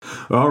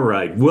All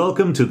right,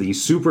 welcome to the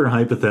Super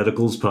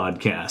Hypotheticals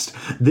podcast.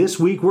 This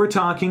week we're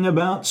talking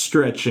about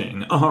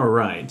stretching. All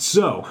right,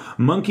 so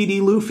Monkey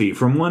D. Luffy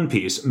from One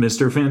Piece,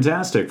 Mr.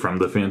 Fantastic from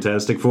the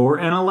Fantastic Four,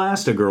 and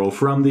Elastigirl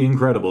from The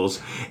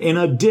Incredibles in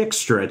a dick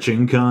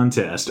stretching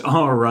contest.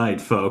 All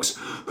right, folks,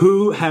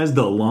 who has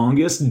the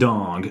longest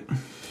dong?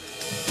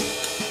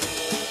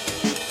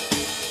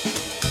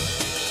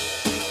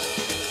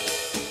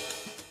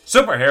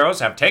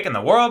 Superheroes have taken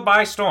the world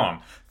by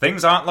storm.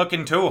 Things aren't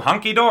looking too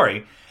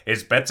hunky-dory.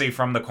 Is Betsy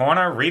from the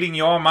corner reading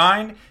your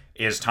mind?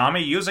 Is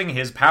Tommy using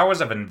his powers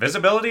of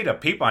invisibility to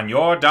peep on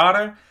your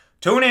daughter?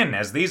 Tune in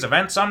as these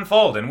events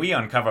unfold and we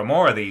uncover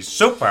more of these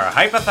super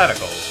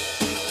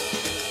hypotheticals.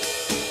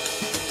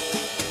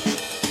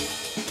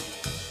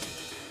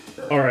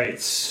 All right,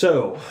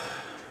 so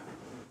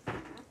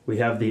we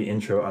have the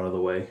intro out of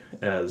the way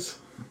as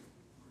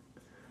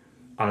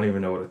I don't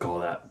even know what to call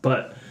that,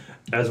 but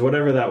as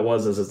whatever that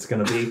was as it's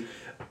going to be.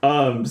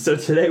 So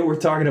today we're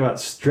talking about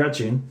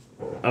stretching.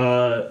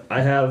 I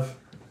have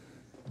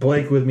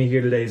Blake with me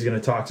here today. He's going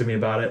to talk to me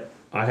about it.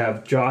 I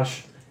have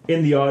Josh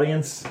in the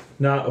audience,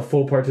 not a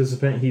full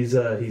participant. He's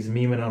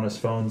memeing on his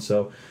phone,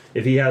 so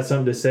if he has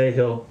something to say,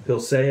 he'll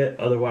say it.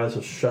 Otherwise,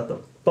 he'll shut the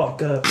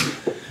fuck up.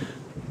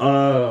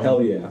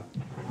 Hell yeah.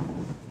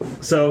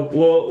 So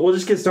we'll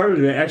just get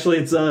started. Actually,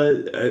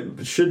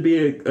 it should be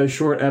a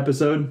short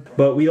episode,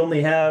 but we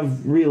only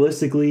have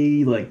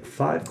realistically like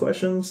 5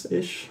 questions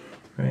ish.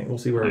 Right, we'll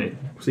see where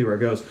it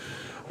goes.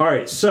 All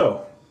right,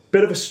 so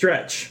bit of a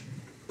stretch.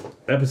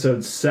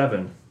 Episode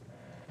 7.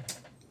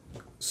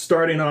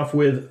 Starting off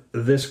with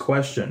this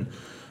question: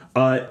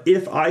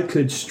 if I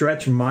could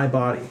stretch my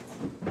body,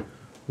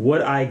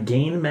 would I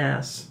gain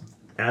mass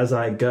as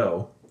I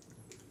go,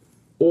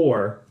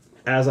 or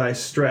as I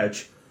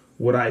stretch,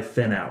 would I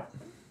thin out?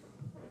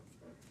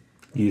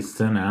 You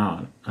thin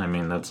out. I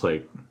mean, that's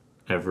like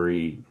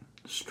every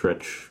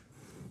stretch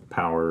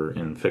power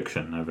in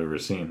fiction I've ever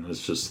seen.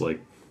 It's just like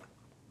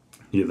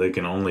they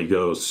can only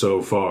go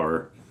so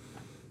far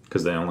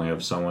because they only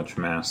have so much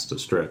mass to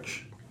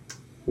stretch.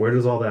 Where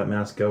does all that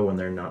mass go when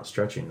they're not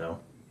stretching, though?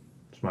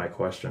 That's my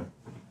question.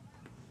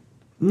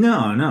 No.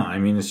 I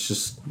mean, it's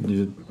just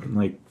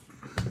like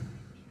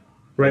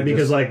right,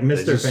 because like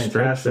Mr.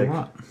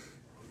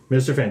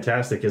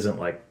 Fantastic isn't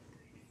like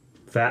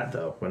fat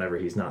though. Whenever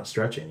he's not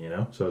stretching,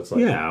 so it's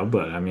like yeah,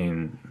 but I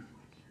mean,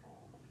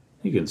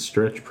 you can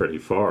stretch pretty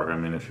far. I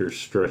mean, if you're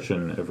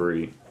stretching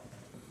every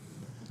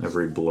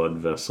blood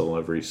vessel,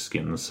 every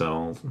skin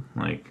cell,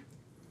 like,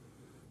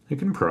 you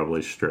can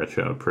probably stretch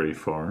out pretty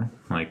far.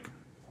 Like,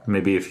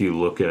 maybe if you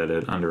look at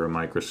it under a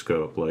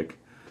microscope, like,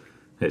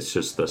 it's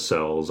just the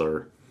cells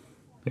are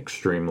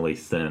extremely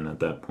thin at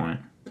that point.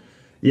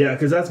 Yeah,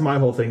 because that's my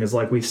whole thing is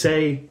like we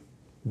say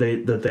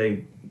that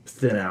they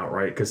thin out,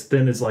 right? Because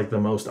thin is like the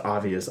most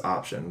obvious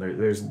option.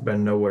 There's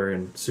been nowhere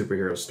in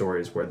superhero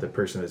stories where the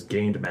person has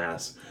gained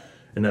mass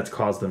and that's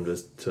caused them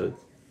to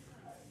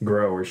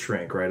grow or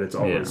shrink, right? It's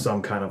always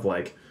some kind of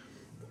like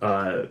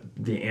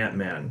the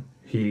Ant-Man.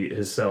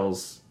 His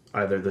cells,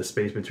 either the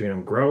space between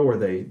them grow or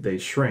they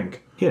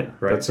shrink. Yeah,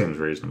 right? That seems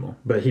reasonable.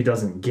 But he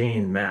doesn't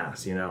gain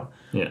mass, Yeah.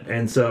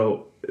 And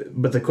so,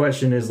 but the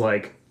question is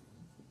like,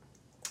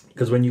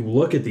 because when you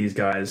look at these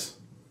guys,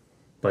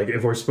 like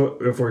if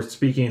we're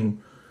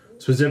speaking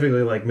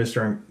specifically like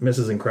Mr. and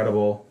Mrs.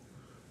 Incredible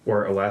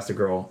or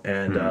Elastigirl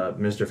and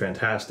Mr.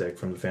 Fantastic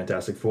from the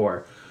Fantastic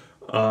Four,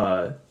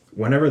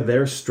 whenever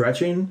they're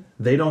stretching,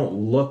 they don't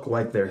look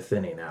like they're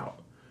thinning out.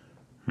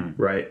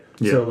 Right?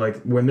 Yeah. So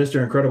like when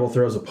Mr. Incredible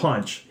throws a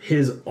punch,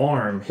 his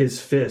arm, his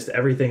fist,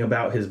 everything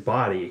about his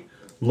body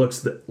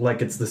looks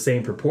like it's the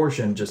same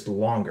proportion, just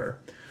longer.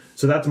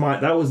 So that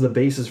was the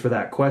basis for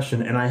that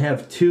question. And I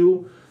have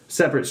 2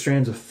 separate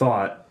strands of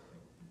thought.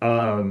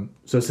 So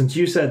since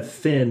you said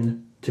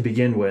thin to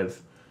begin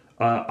with,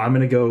 I'm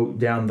going to go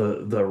down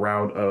the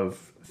route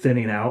of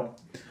thinning out.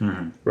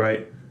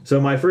 Right? So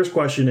my first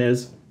question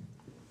is,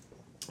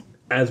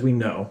 as we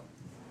know,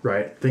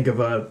 right? Think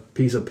of a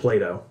piece of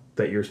Play-Doh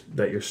that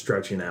you're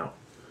stretching out,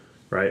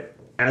 right?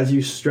 As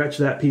you stretch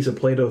that piece of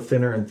Play-Doh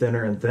thinner and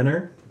thinner and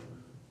thinner,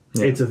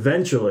 it's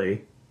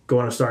eventually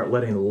going to start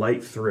letting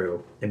light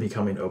through and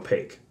becoming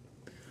opaque.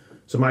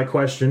 So my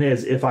question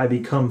is, if I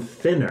become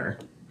thinner,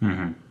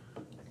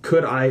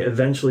 could I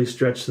eventually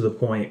stretch to the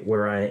point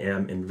where I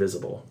am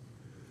invisible?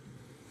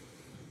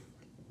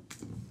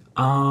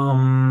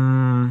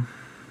 I'd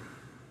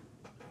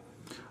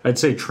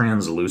say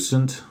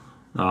translucent.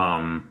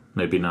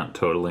 Maybe not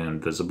totally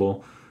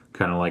invisible.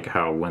 Kind of like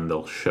how when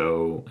they'll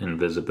show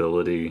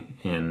invisibility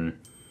in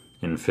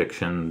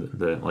fiction,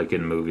 like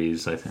in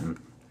movies, I think.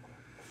 I'm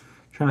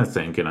trying to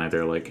think in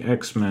either like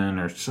X-Men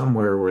or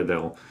somewhere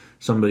where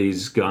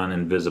somebody's gone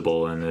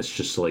invisible and it's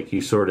just like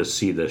you sort of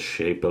see the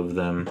shape of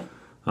them,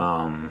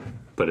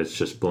 but it's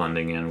just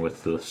blending in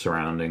with the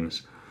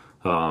surroundings.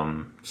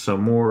 So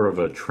more of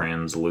a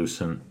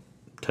translucent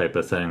type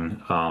of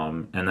thing.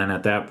 And then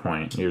at that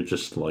point, you're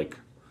just like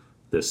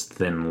this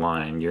thin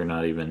line. You're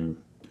not even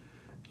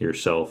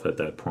yourself at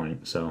that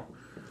point. So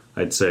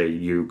I'd say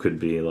you could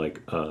be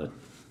like a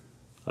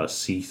a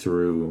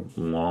see-through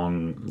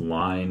long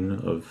line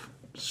of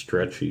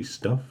stretchy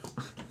stuff.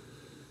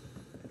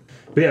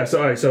 But yeah,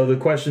 so all right, so the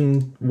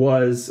question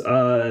was,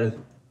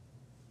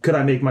 could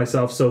I make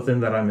myself so thin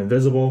that I'm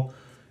invisible?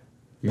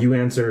 You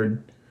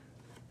answered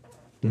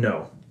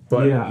no.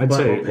 But yeah, I'd but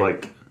say opaque.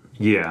 like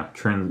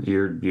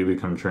you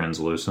become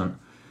translucent.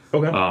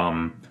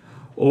 Okay.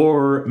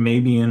 Or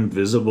maybe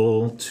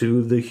invisible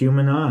to the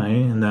human eye,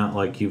 and that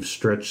like you've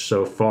stretched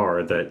so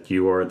far that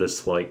you're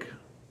just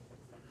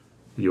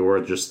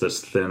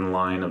this thin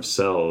line of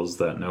cells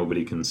that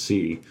nobody can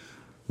see.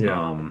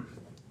 Yeah.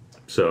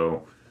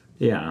 So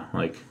yeah,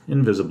 like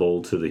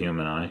invisible to the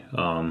human eye,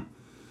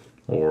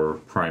 or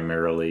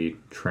primarily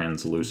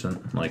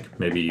translucent. Like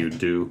maybe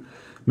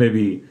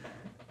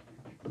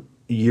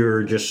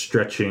you're just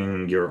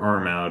stretching your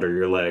arm out or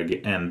your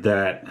leg, and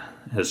that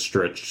has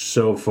stretched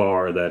so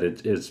far that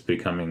it's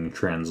becoming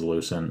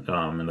translucent,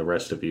 and the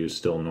rest of you is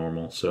still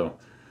normal. So,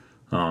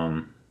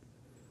 I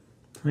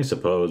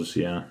suppose,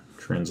 yeah,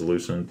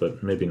 translucent,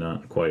 but maybe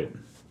not quite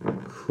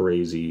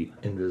crazy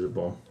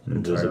Invisible.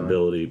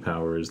 invisibility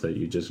powers that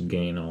you just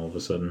gain all of a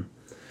sudden.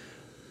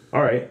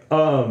 All right.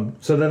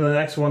 So then the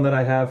next one that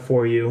I have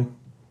for you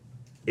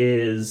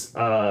is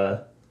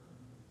if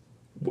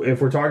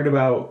we're talking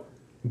about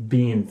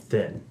being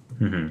thin,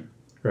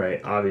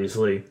 right?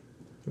 Obviously,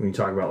 when you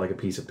talk about like a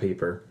piece of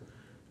paper,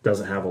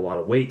 doesn't have a lot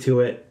of weight to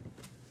it.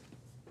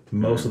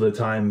 Most of the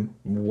time,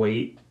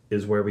 weight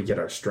is where we get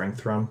our strength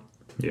from,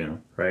 Yeah.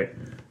 right?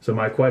 So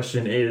my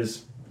question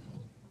is,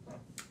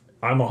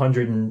 I'm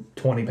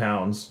 120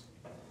 pounds,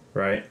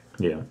 right?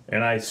 Yeah.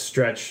 And I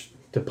stretch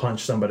to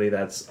punch somebody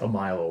that's a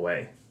mile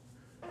away.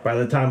 By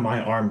the time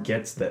my arm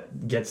gets to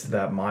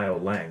that mile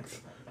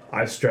length,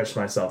 I've stretched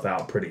myself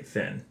out pretty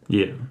thin,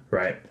 Yeah.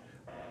 right?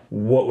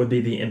 What would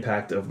be the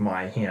impact of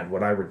my hand?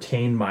 Would I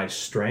retain my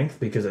strength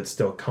because it's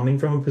still coming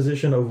from a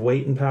position of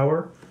weight and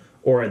power?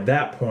 Or at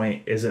that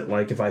point, is it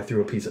like if I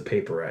threw a piece of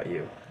paper at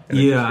you? and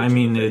it Yeah, just I hits you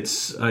mean, in the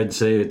face? I'd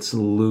say it's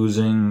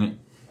losing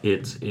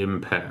its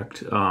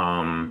impact.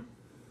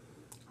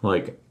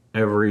 Like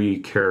every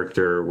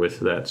character with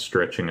that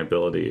stretching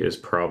ability is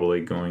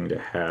probably going to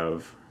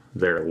have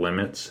their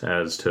limits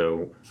as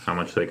to how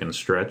much they can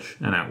stretch,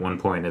 and at one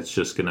point it's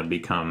just going to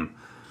become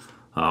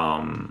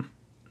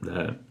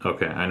that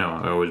okay, I know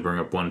I always bring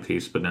up One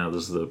Piece, but now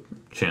this is the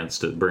chance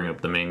to bring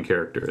up the main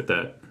character,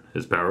 that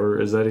his power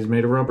is that he's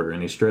made of rubber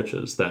and he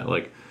stretches. That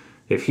like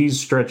if he's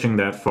stretching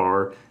that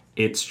far,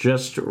 it's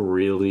just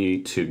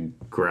really to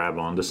grab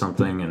onto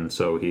something, and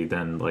so he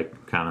then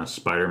like kind of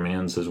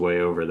Spider-Man's his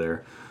way over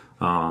there.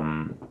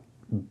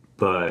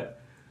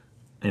 But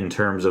in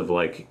terms of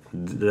like,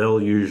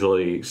 they'll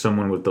usually,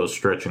 someone with those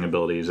stretching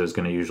abilities is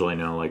going to usually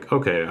know like,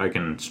 okay, I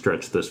can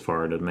stretch this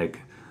far to make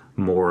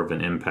more of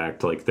an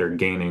impact. Like they're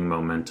gaining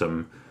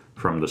momentum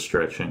from the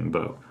stretching,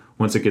 but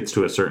once it gets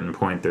to a certain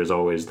point, there's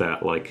always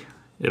that like,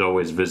 it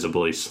always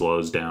visibly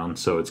slows down,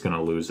 so it's going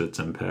to lose its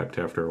impact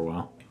after a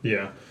while.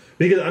 Yeah.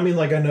 Because, I mean,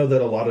 like, I know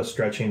that a lot of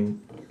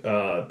stretching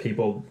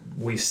people,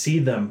 we see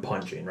them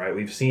punching, right?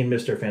 We've seen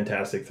Mr.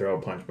 Fantastic throw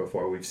a punch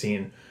before. We've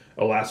seen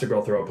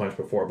Elastigirl throw a punch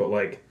before. But,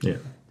 like, Yeah.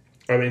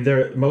 I mean,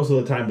 most of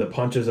the time, the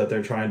punches that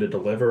they're trying to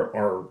deliver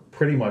are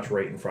pretty much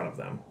right in front of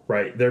them,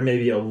 right? They're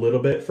maybe a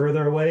little bit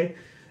further away.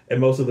 And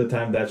most of the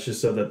time, that's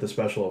just so that the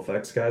special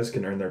effects guys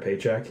can earn their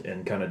paycheck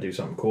and kind of do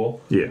something cool.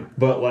 Yeah.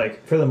 But,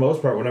 like, for the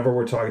most part, whenever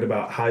we're talking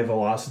about high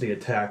velocity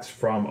attacks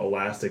from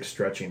elastic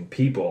stretching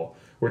people,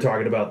 we're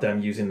talking about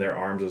them using their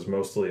arms as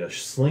mostly a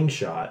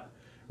slingshot,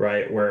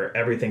 right? Where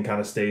everything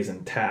kind of stays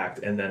intact,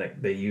 and then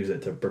they use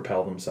it to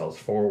propel themselves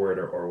forward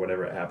or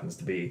whatever it happens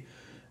to be.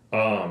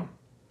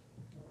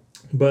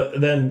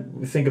 But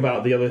then think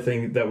about the other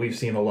thing that we've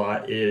seen a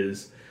lot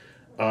is,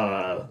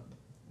 like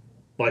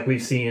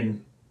we've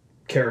seen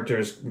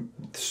characters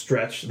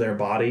stretch their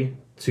body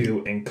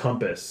to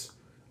encompass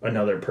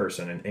another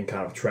person and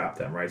kind of trap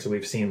them, right? So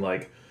we've seen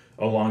like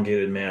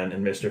Elongated Man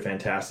and Mr.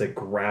 Fantastic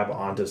grab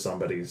onto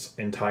somebody's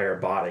entire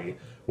body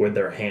with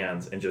their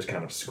hands and just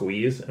kind of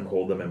squeeze and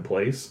hold them in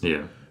place.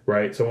 Yeah.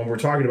 Right? So when we're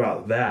talking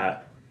about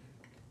that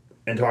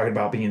and talking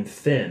about being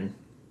thin,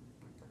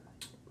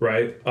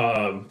 right?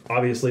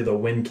 Obviously the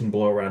wind can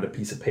blow around a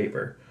piece of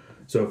paper.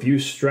 So if you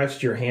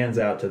stretched your hands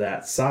out to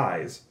that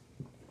size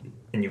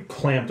and you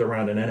clamped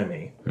around an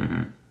enemy,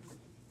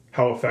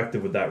 how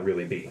effective would that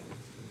really be?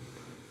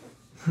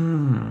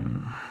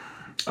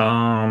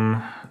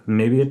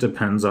 Maybe it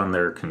depends on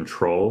their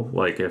control.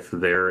 Like if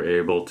they're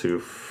able to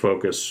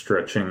focus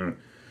stretching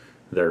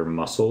their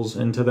muscles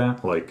into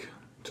that, like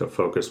to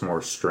focus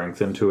more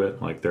strength into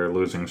it, like they're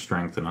losing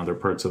strength in other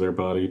parts of their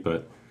body,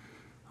 but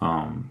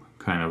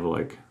kind of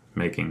like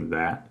making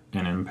that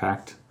an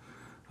impact.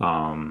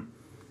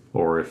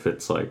 Or if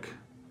it's like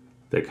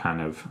they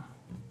kind of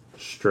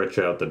stretch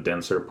out the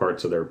denser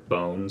parts of their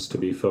bones to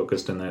be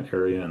focused in that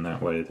area, and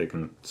that way they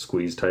can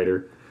squeeze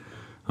tighter.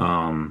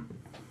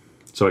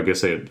 So I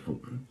guess it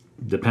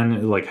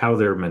depending like how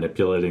they're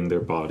manipulating their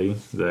body,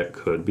 that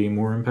could be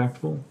more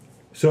impactful.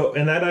 So,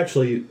 and that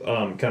actually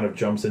kind of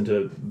jumps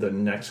into the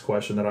next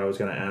question that I was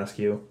going to ask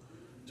you.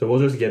 So we'll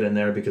just get in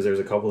there because there's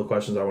a couple of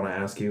questions I want to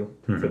ask you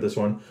for this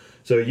one.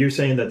 So you're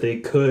saying that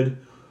they could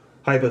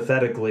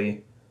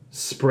hypothetically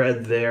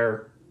spread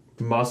their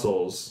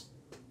muscles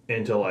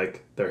into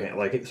like their hand,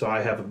 like so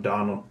I have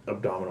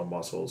abdominal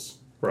muscles,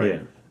 right?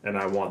 Yeah. And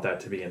I want that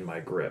to be in my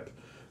grip.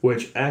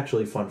 Which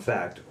actually, fun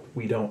fact,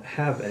 we don't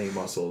have any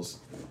muscles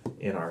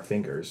in our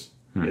fingers.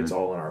 It's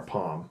all in our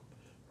palm,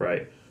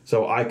 right?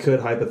 So I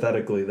could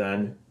hypothetically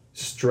then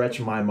stretch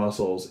my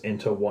muscles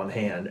into one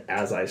hand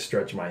as I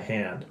stretch my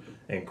hand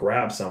and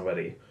grab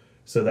somebody,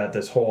 so that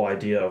this whole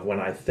idea of when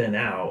I thin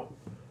out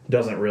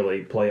doesn't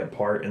really play a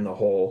part in the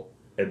whole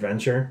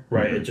adventure,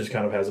 right? It just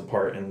kind of has a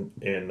part in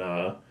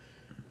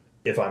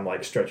if I'm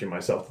like stretching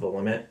myself to the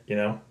limit, you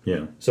know?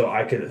 Yeah. So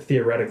I could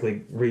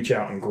theoretically reach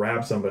out and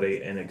grab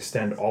somebody and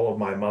extend all of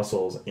my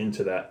muscles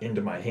into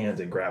my hands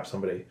and grab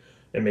somebody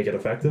and make it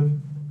effective.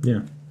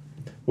 Yeah.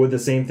 Would the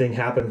same thing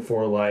happen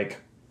for,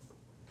 like,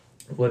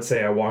 let's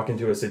say I walk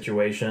into a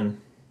situation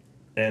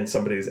and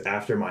somebody's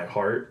after my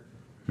heart,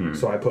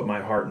 so I put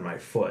my heart in my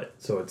foot,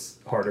 so it's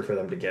harder for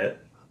them to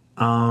get?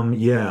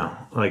 Yeah.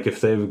 Like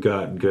if they've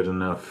got good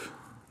enough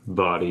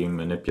body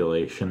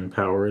manipulation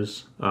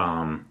powers,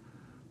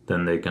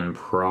 then they can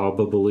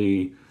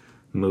probably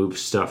move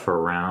stuff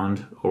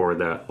around, or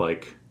that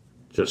like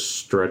just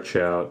stretch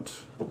out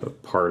a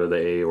part of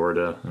the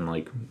aorta and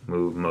like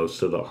move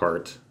most of the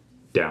heart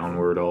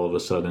downward all of a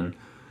sudden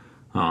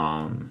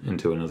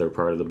into another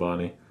part of the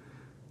body.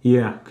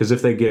 Yeah, because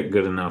if they get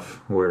good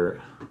enough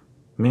where,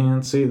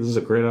 man, see, this is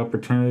a great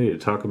opportunity to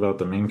talk about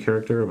the main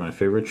character of my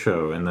favorite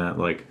show, and that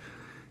like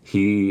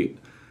he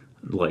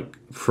like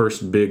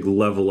first big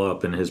level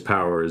up in his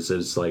powers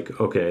is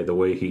like, okay, the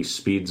way he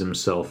speeds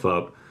himself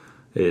up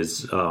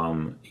is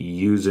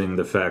using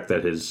the fact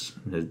that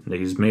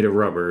he's made of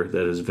rubber,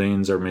 that his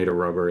veins are made of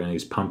rubber, and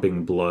he's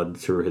pumping blood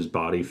through his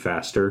body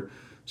faster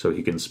so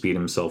he can speed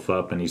himself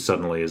up, and he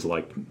suddenly is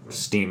like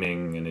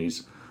steaming and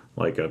he's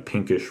like a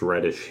pinkish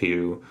reddish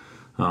hue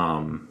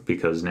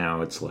because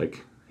now it's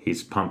like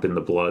he's pumping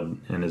the blood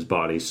in his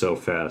body so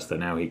fast that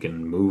now he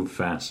can move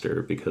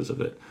faster because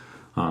of it.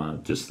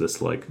 Just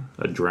this like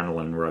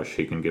adrenaline rush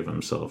he can give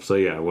himself. So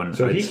yeah,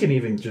 he can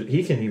even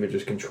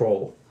just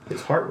control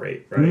his heart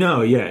rate, right?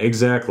 No, yeah,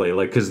 exactly.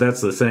 Like, because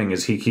that's the thing,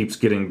 is he keeps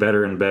getting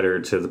better and better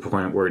to the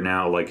point where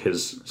now like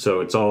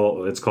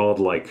it's called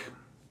like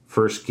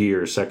first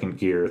gear, second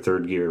gear,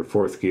 third gear,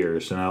 fourth gear.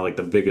 So now like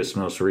the biggest,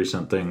 most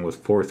recent thing with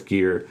fourth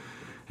gear,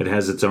 it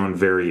has its own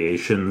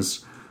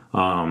variations,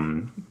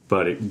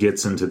 but it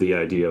gets into the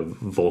idea of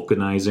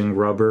vulcanizing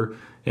rubber.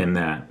 In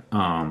that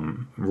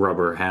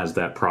rubber has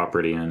that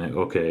property in it.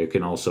 Okay, it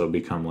can also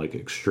become like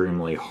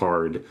extremely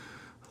hard,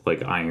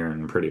 like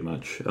iron, pretty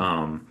much.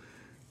 And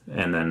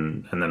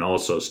then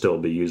also still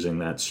be using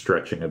that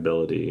stretching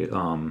ability.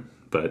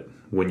 But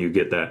when you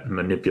get that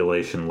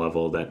manipulation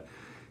level, that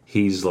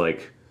he's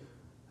like,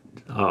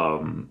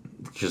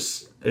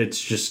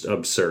 it's just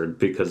absurd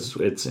because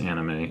it's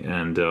anime,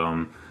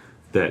 and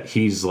that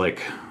he's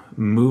like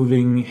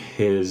moving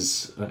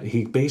his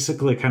he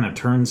basically kind of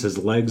turns his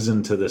legs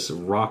into this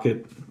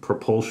rocket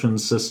propulsion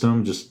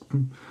system, just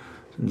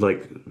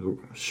like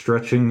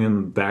stretching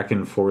him back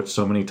and forth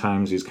so many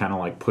times he's kind of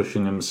like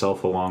pushing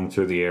himself along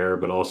through the air,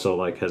 but also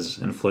like has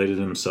inflated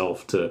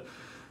himself to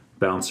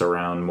bounce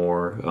around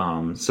more,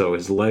 so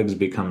his legs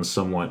become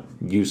somewhat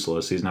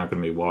useless. He's not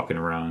going to be walking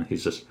around,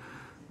 he's just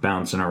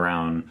bouncing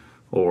around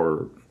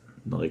or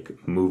like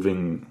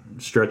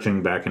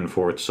stretching back and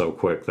forth so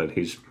quick that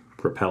he's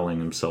propelling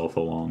himself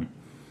along.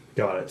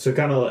 Got it. So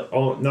kind of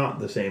like, not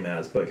the same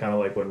as, but kind of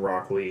like when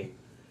Mike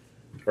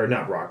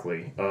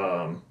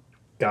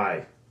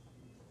Guy,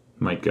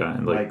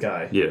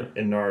 yeah,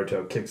 in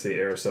Naruto kicks the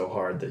air so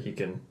hard that he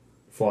can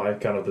fly.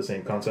 Kind of the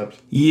same concept.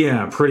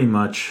 Yeah, pretty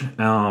much.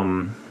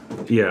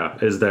 Yeah,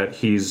 is that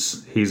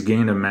he's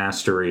gained a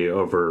mastery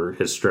over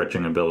his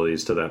stretching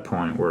abilities to that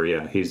point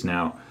where he's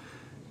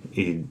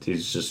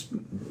just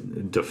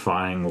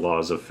defying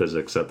laws of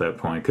physics at that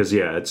point. Because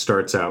it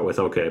starts out with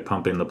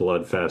pumping the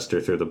blood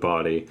faster through the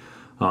body,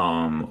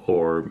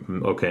 or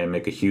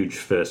make a huge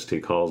fist. He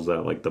calls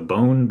that like the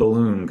bone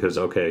balloon, because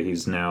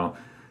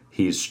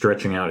he's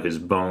stretching out his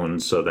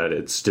bones so that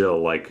it still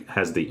like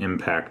has the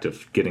impact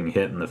of getting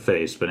hit in the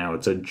face, but now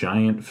it's a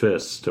giant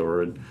fist,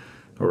 or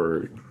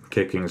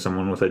kicking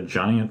someone with a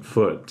giant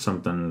foot,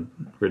 something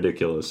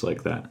ridiculous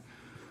like that.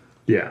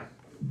 Yeah.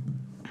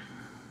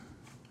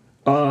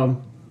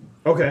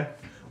 Okay.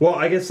 Well,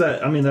 I guess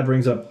that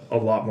brings up a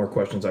lot more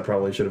questions. I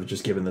probably should have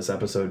just given this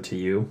episode to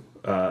you.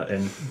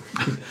 And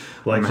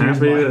like, I'm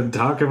happy to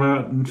talk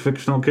about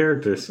fictional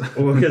characters.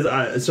 Well,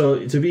 because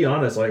so to be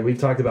honest, like we've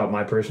talked about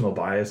my personal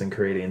bias in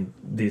creating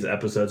these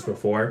episodes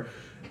before.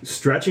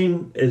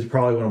 Stretching is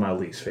probably one of my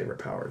least favorite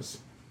powers.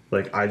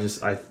 Like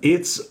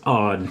it's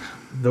odd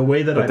the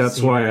way that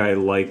that's why I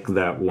like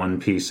that One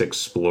Piece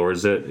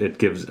explores it. It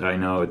gives, I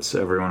know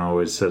everyone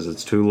always says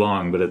it's too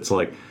long, but it's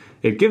like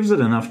it gives it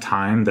enough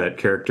time that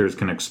characters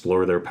can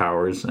explore their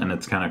powers, and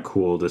it's kind of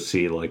cool to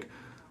see like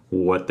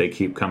what they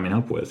keep coming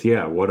up with.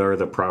 Yeah, what are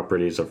the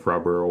properties of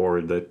rubber,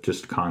 or the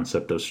just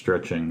concept of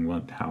stretching?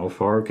 How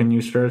far can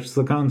you stretch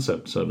the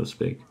concept, so to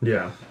speak?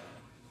 Yeah.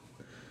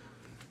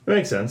 That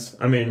makes sense.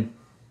 I mean,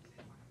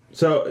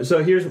 so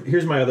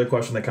here's my other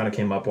question that kind of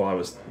came up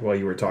while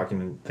you were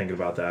talking and thinking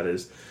about that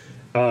is,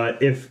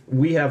 if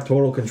we have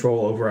total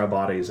control over our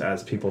bodies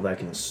as people that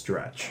can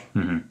stretch,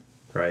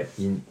 right?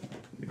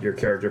 Your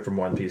character from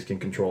One Piece can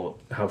control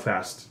how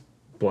fast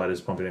blood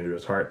is pumping into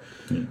his heart.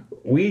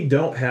 We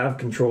don't have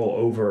control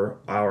over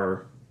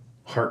our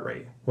heart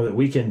rate. Well,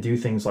 we can do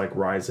things like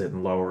rise it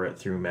and lower it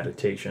through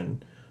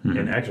meditation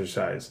and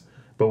exercise,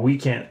 but we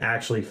can't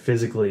actually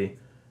physically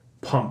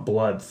pump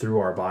blood through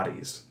our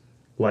bodies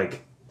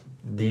like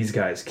these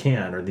guys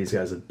can, or these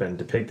guys have been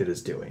depicted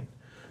as doing.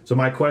 So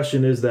my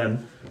question is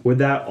then, would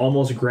that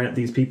almost grant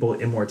these people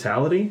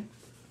immortality?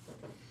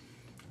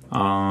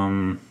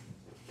 Well,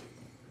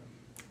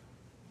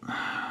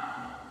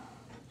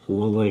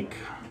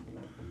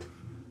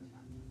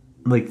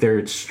 like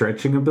their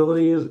stretching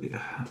ability is,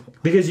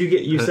 because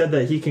you said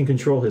that he can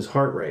control his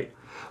heart rate.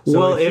 So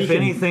well, if if he can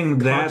anything,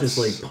 that's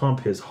consciously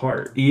pump his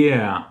heart.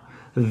 yeah.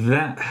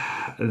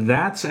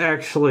 That's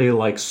actually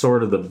like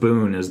sort of the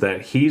boon, is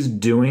that he's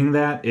doing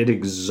that. It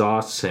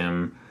exhausts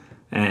him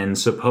and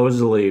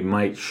supposedly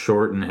might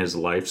shorten his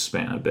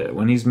lifespan a bit.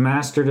 When he's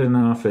mastered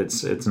enough,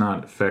 it's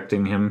not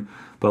affecting him.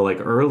 But like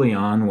early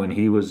on, when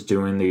he was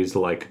doing these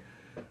like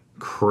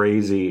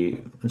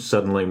crazy,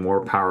 suddenly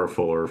more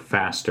powerful or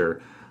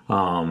faster,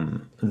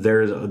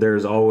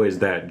 there's always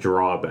that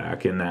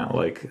drawback in that,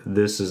 like,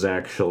 this is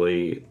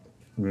actually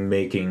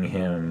making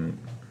him,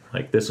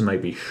 like, this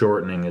might be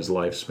shortening his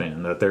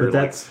lifespan, that they're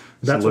that's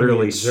literally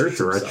when he exerts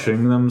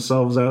stretching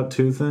themselves out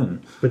too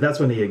thin. But that's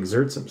when he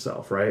exerts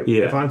himself, right?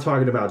 Yeah. If I'm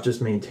talking about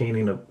just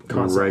maintaining a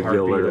constant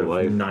Regular heartbeat of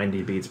life.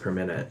 90 beats per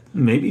minute.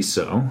 Maybe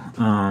so.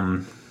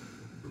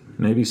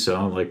 Maybe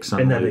so. Like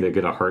suddenly they they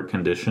get a heart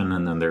condition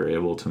and then they're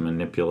able to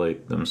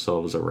manipulate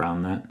themselves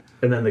around that.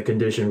 And then the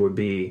condition would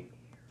be,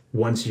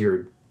 once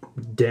you're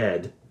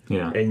dead,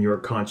 Yeah. and you're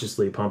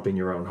consciously pumping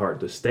your own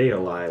heart to stay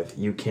alive,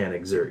 you can't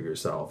exert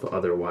yourself.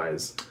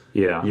 Otherwise,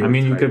 Yeah, you I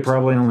mean, you tire could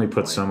probably yourself only out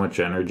put of so much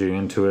energy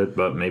into it,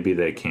 but maybe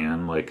they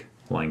can, like,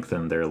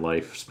 lengthen their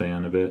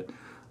lifespan a bit.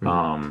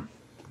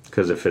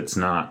 Because if it's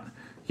not,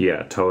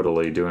 yeah,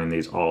 totally doing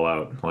these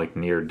all-out, like,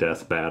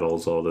 near-death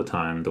battles all the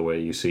time, the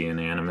way you see in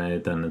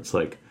anime, then it's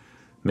like,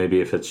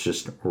 maybe if it's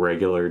just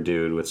regular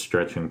dude with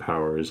stretching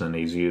powers and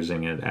he's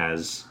using it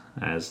as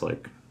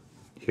like,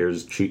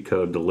 here's cheat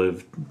code to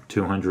live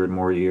 200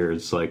 more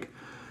years, like,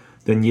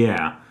 then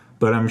yeah.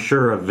 But I'm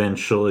sure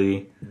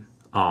eventually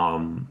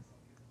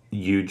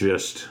you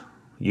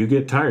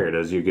get tired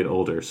as you get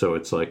older. So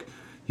it's like,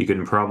 you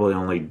can probably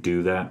only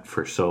do that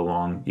for so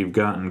long. You've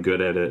gotten good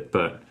at it,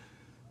 but,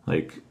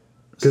 like,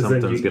 because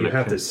then something's you gonna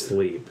have to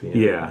sleep. You know?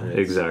 Yeah, And it's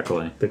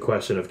exactly. The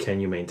question of, can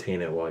you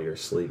maintain it while you're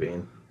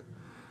sleeping?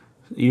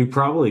 You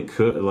probably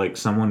could, like,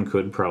 someone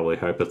could probably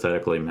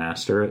hypothetically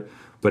master it,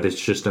 but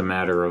it's just a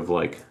matter of,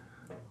 like,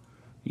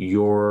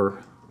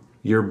 your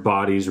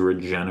body's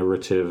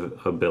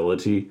regenerative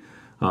ability,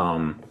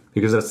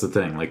 because that's the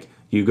thing, like,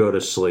 you go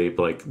to sleep,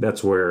 like,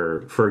 that's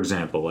where, for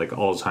example, like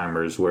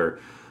Alzheimer's, where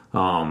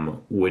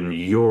when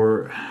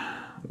you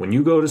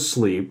go to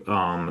sleep,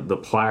 the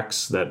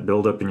plaques that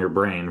build up in your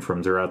brain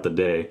from throughout the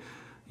day,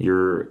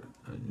 your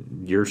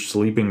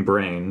sleeping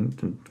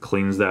brain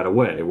cleans that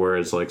away,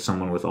 whereas like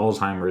someone with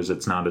Alzheimer's,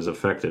 it's not as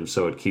effective,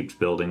 so it keeps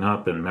building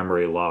up and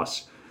memory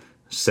loss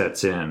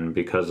sets in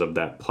because of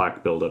that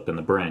plaque buildup in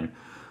the brain.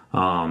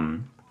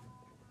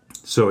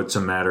 So it's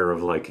a matter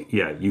of, like,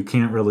 yeah, you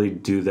can't really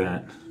do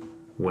that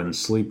when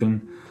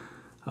sleeping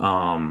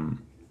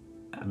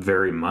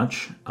very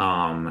much.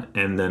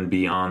 And then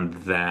beyond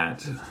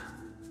that,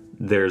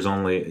 there's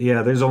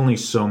only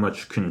so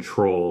much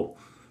control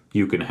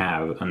you can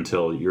have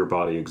until your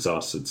body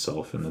exhausts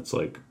itself, and it's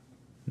like,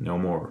 no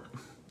more.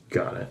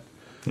 Got it.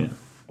 Yeah.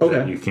 Okay.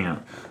 That you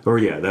can't, or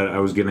yeah, that I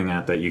was getting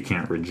at, that you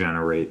can't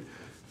regenerate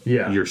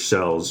Yeah. your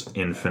cells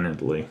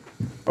infinitely.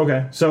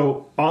 Okay.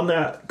 So on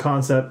that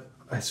concept,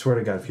 I swear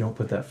to God, if you don't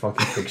put that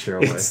fucking picture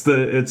away.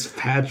 It's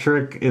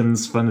Patrick in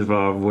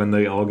SpongeBob when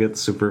they all get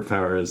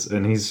superpowers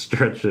and he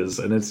stretches,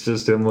 and it's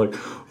just him like,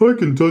 I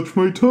can touch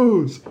my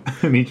toes,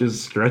 and he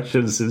just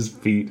stretches his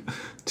feet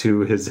to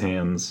his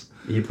hands.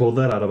 He pulled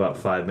that out about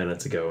 5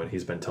 minutes ago, and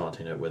he's been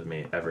taunting it with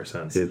me ever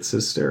since. It's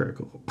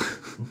hysterical.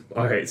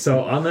 Okay,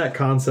 so on that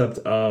concept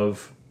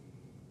of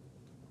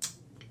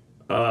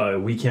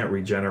we can't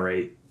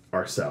regenerate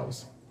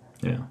ourselves,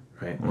 Yeah.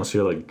 right? Unless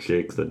you're like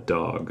Jake the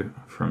dog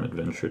from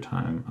Adventure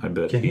Time. I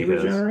bet Can he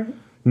has. regenerate?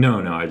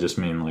 No, I just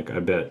mean, like, I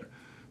bet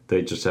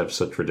they just have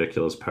such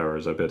ridiculous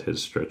powers. I bet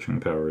his stretching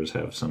powers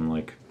have some,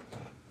 like,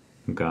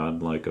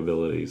 godlike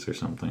abilities or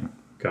something,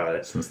 Got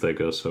it. since they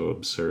go so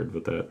absurd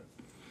with that.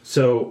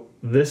 So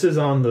this is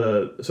on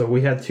the. So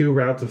we had two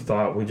routes of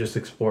thought. We just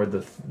explored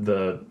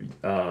the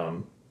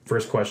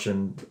first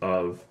question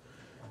of,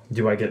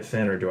 do I get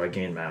thin or do I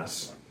gain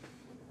mass?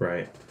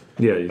 Right.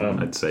 Yeah,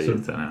 I'd say so you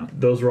thin out.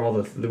 Those were all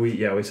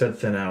we said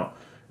thin out.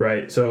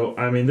 Right. So,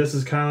 I mean, this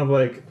is kind of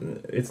like,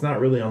 it's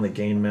not really on the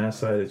gain mass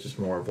side. It's just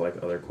more of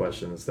like other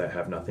questions that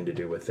have nothing to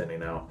do with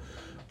thinning out.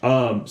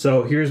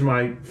 So here's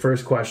my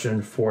first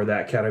question for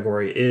that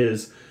category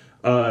is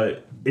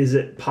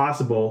it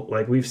possible,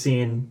 like we've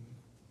seen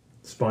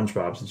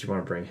SpongeBob, since you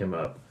want to bring him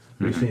up,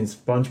 we've seen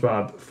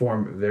SpongeBob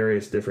form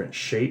various different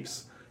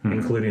shapes,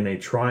 including a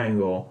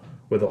triangle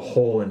with a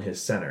hole in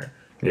his center.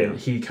 Yeah. And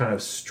he kind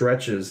of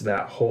stretches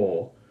that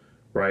hole,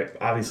 right?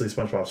 Obviously,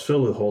 SpongeBob's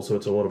filled with holes, so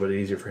it's a little bit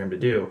easier for him to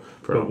do.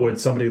 Probably. But would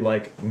somebody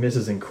like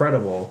Mrs.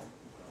 Incredible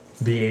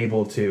be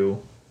able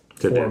to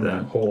do form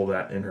that. that hole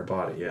that in her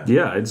body? Yeah.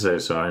 Yeah, I'd say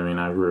so. I mean,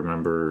 I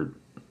remember.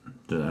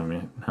 I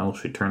mean, hell,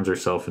 she turns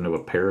herself into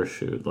a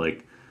parachute.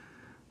 Like,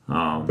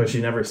 But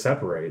she never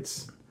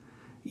separates.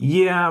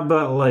 yeah,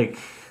 but like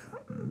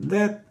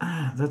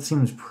that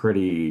seems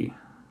pretty.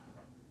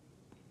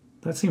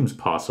 That seems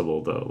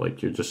possible though.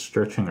 Like you're just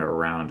stretching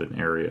around an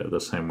area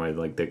the same way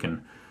like they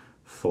can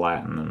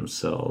flatten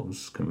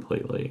themselves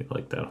completely,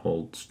 like that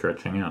whole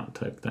stretching out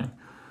type thing.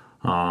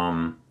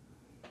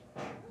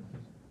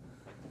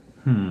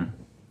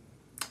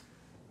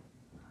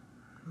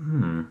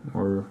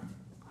 Or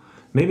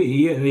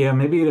maybe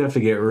maybe you'd have to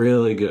get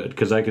really good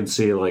because I can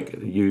see like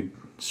you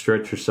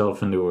stretch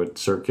yourself into a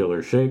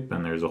circular shape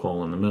and there's a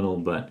hole in the middle,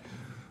 but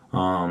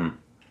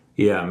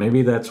yeah,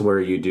 maybe that's where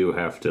you do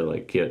have to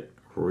like get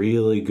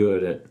really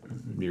good at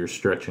your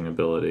stretching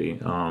ability.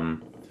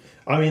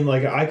 I mean,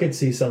 like, I could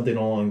see something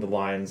along the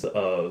lines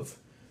of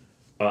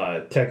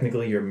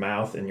technically your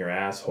mouth and your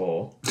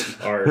asshole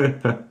are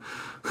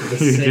the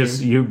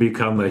same. You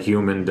become a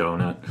human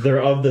donut.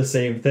 They're of the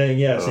same thing,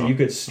 yeah. So you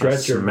could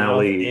stretch your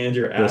mouth and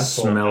your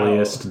asshole the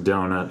smelliest out.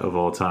 donut of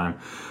all time.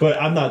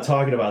 But I'm not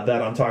talking about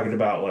that. I'm talking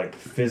about, like,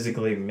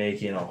 physically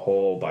making a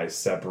hole by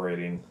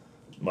separating,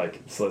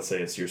 like, so let's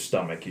say it's your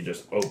stomach. You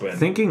just open.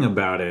 Thinking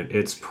about it,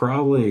 it's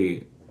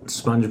probably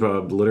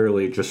SpongeBob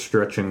literally just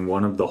stretching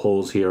one of the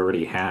holes he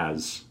already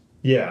has.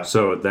 Yeah.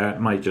 So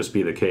that might just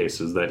be the case,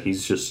 is that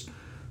he's just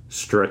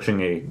stretching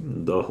a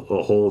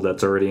hole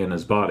that's already in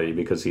his body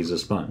because he's a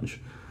sponge.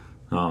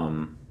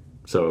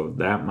 So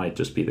that might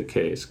just be the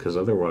case, because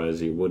otherwise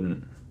he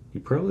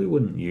probably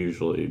wouldn't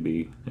usually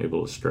be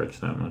able to stretch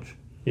that much.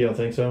 You don't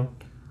think so?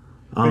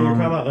 You're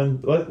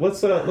kind of,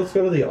 let's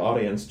go to the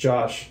audience.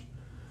 Josh,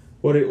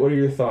 what are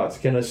your thoughts?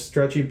 Can a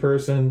stretchy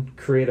person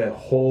create a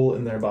hole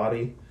in their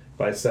body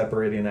by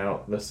separating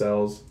out the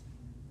cells?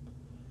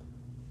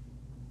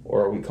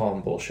 Or are we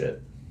calling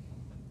bullshit?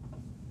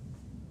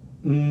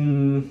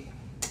 I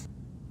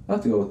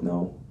have to go with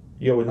no.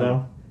 You go with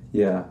no?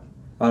 Yeah.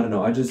 I don't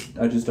know. I just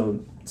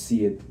don't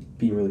see it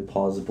being really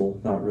plausible.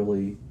 Not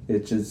really.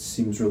 It just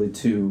seems really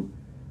too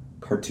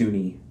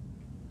cartoony,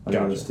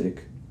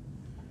 unrealistic.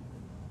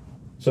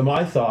 So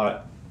my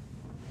thought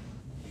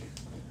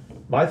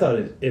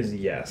is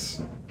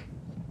yes.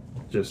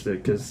 Just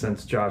because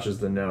since Josh is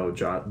the no,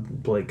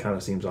 Blake kind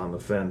of seems on the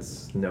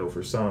fence. No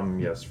for some,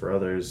 yes for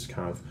others,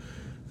 kind of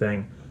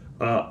thing.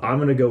 I'm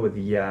gonna go with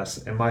yes,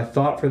 and my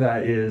thought for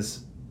that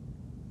is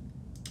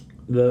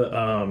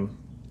the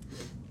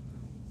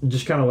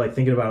just kind of like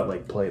thinking about it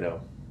like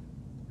Play-Doh,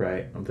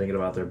 right? I'm thinking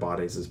about their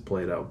bodies as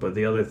Play-Doh, but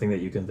the other thing that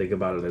you can think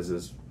about it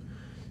is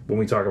when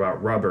we talk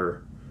about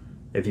rubber,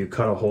 if you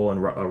cut a hole in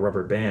a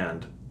rubber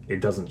band,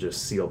 it doesn't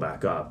just seal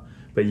back up,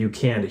 but you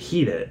can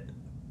heat it,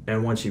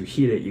 and once you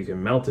heat it, you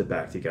can melt it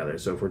back together.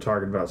 So if we're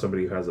talking about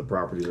somebody who has the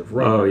properties of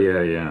rubber, Oh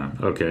yeah.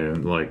 Okay,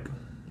 like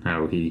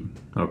how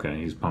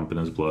he's pumping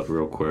his blood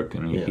real quick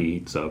and he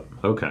heats up.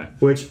 Okay.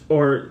 which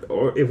or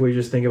if we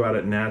just think about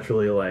it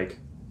naturally, like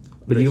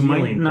But the you might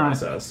healing not.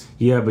 process.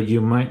 Yeah, but you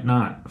might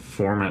not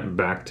form it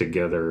back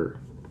together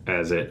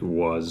as it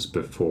was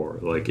before.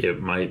 Like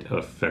it might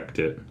affect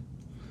it,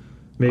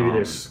 Maybe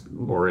there's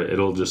or it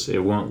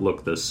won't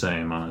look the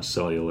same on a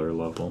cellular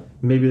level.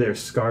 maybe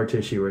there's scar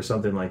tissue or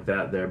something like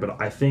that there,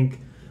 but I think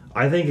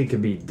it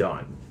could be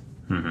done.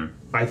 Mm-hmm.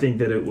 I think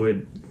that it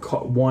would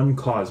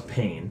cause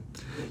pain.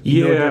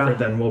 Yeah, No different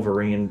than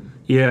Wolverine.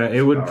 yeah.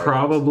 It would powers.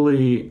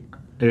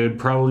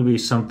 probably be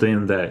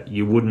something that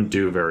you wouldn't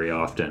do very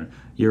often.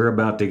 You're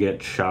about to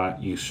get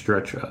shot. You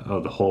stretch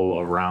the hole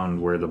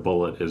around where the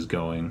bullet is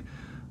going.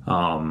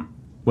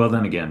 Well,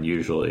 then again,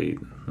 usually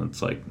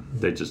it's like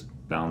they just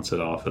bounce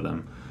it off of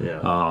them.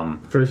 Yeah.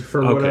 For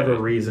whatever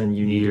reason,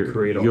 you need to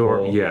create a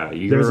hole. Yeah, There's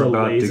you're a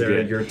about laser, to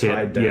get you're hit.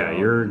 tied down. Yeah,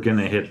 you're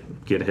gonna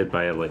get hit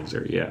by a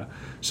laser. Yeah,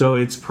 so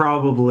it's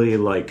probably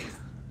like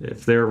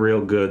if they're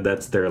real good,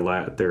 that's their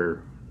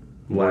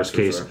worst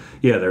case. resort.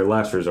 Yeah, their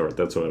last resort.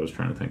 That's what I was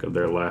trying to think of.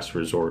 Their last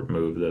resort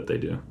move that they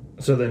do.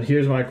 So then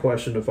here's my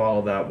question to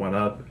follow that one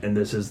up, and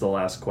this is the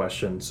last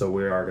question, so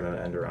we are going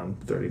to end around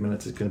 30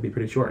 minutes. It's going to be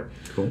pretty short.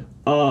 Cool.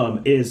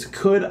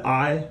 Could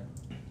I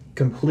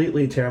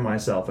completely tear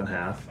myself in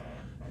half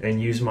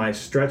and use my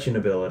stretching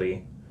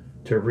ability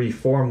to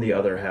reform the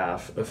other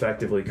half,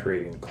 effectively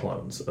creating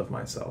clones of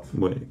myself?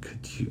 Wait,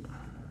 could you?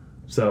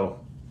 So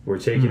we're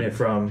taking it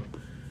from,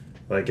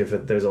 like, if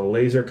there's a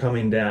laser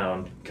coming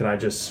down, can I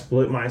just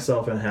split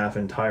myself in half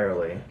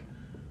entirely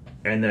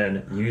and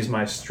then use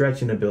my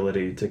stretching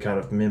ability to kind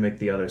of mimic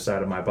the other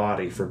side of my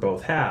body for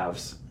both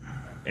halves,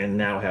 and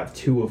now have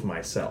two of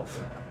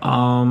myself.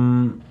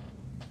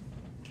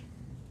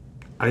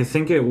 I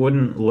think it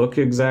wouldn't look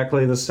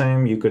exactly the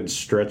same. You could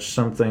stretch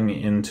something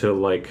into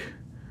like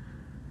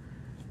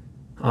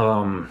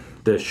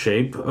the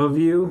shape of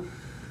you,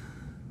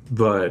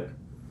 but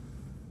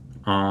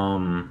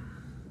and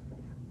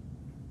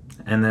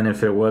then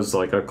if it was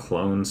like a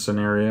clone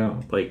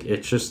scenario, like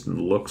it just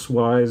looks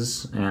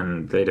wise,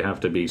 and they'd have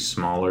to be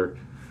smaller.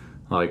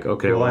 Like,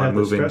 okay, Well, I I'm have the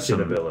moving stretching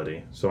some.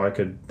 ability, so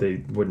they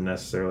wouldn't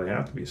necessarily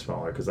have to be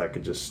smaller because I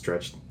could just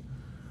stretch.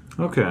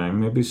 Okay,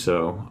 maybe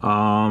so.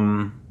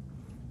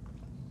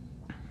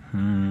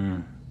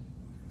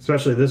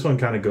 Especially this one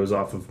kind of goes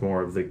off of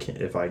more of the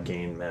if I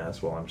gain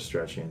mass while I'm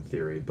stretching in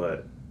theory,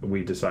 but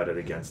we decided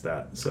against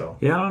that. So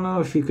Yeah, I don't know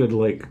if you could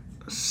like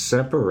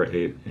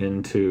separate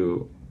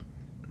into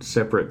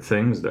separate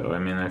things though. I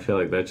mean, I feel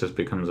like that just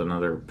becomes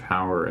another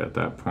power at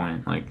that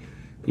point. Like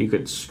you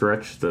could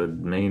stretch the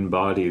main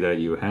body that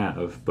you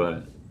have,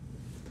 but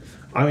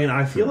I mean,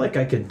 I feel like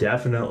I could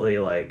definitely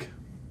like.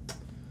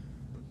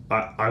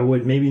 I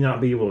would maybe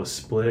not be able to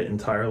split it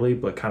entirely,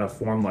 but kind of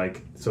form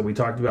like. So we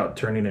talked about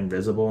turning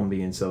invisible and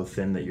being so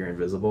thin that you're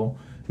invisible.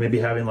 Maybe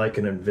having like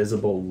an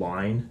invisible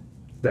line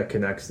that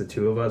connects the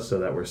two of us, so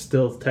that we're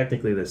still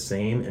technically the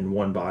same in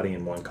one body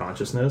and one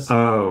consciousness.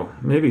 oh,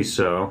 maybe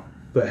so.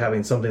 But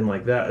having something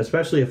like that,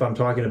 especially if I'm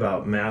talking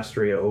about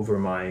mastery over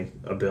my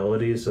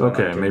abilities. So that I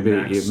Okay, can maybe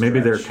max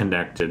they're stretch.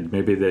 connected.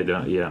 Maybe they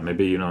don't. Yeah,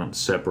 maybe you don't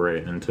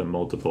separate into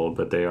multiple,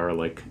 but they are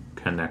like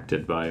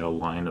connected by a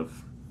line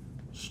of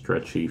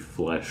stretchy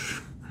flesh.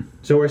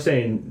 So we're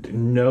saying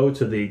no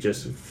to the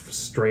just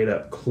straight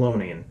up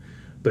cloning,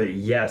 but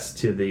yes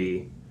to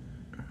the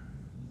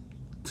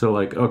So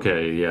like,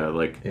 okay, yeah,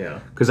 like yeah.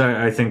 because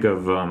I think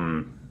of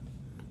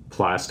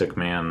Plastic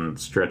Man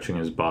stretching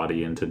his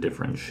body into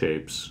different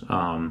shapes.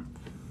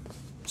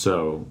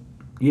 So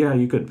yeah,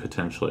 you could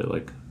potentially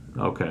like,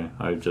 okay,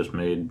 I've just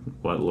made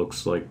what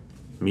looks like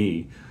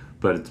me,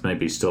 but it's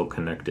maybe still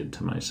connected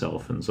to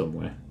myself in some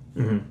way.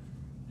 Mm-hmm.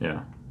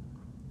 Yeah.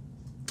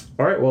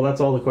 All right, well, that's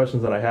all the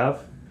questions that I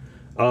have.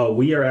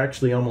 We are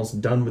actually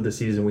almost done with the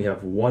season. We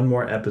have one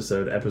more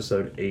episode,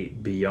 episode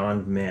 8,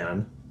 Beyond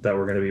Man, that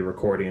we're going to be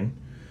recording.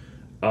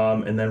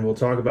 And then we'll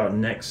talk about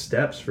next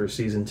steps for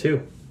season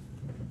 2.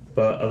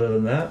 But other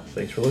than that,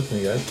 thanks for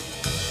listening,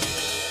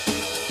 guys.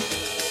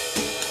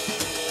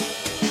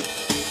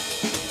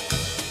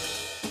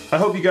 I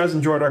hope you guys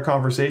enjoyed our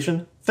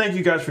conversation. Thank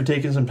you guys for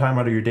taking some time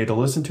out of your day to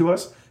listen to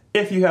us.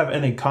 If you have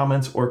any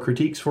comments or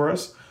critiques for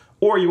us,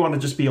 or you want to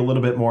just be a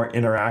little bit more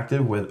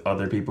interactive with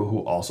other people who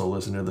also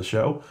listen to the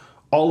show,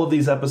 all of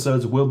these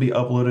episodes will be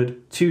uploaded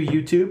to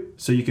YouTube,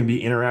 so you can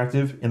be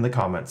interactive in the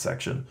comments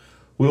section.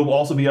 We'll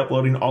also be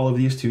uploading all of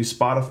these to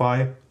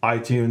Spotify,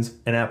 iTunes,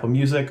 and Apple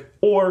Music,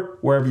 or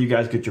wherever you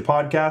guys get your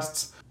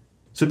podcasts.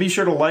 So be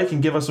sure to like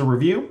and give us a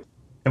review,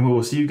 and we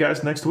will see you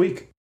guys next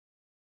week.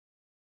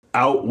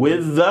 Out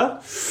with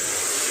the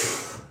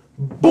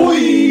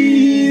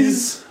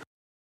boys!